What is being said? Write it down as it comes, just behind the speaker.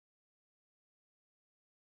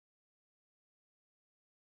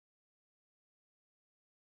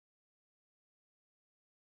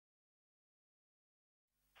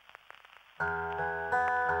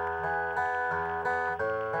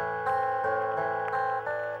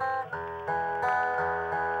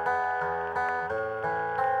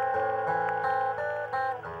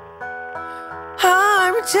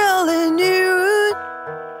I'm telling you,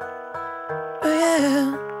 oh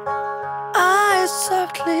yeah, I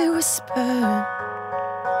softly whisper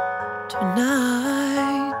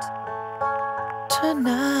tonight,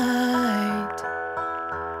 tonight.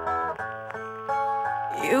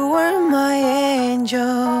 You were my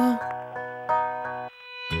angel.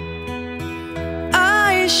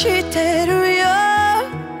 愛してるよ、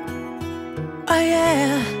oh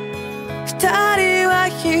yeah、二人は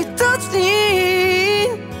一つに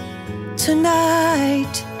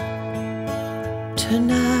Tonight,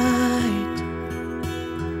 tonight,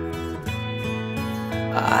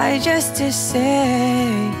 I just to say,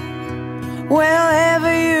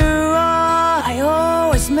 wherever you are, I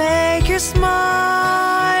always make you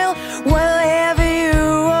smile. Wherever you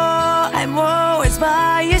are, I'm always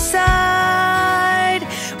by your side.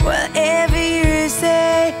 Whatever you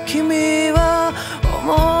say, 君は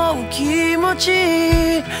思う気持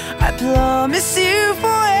ち、I promise you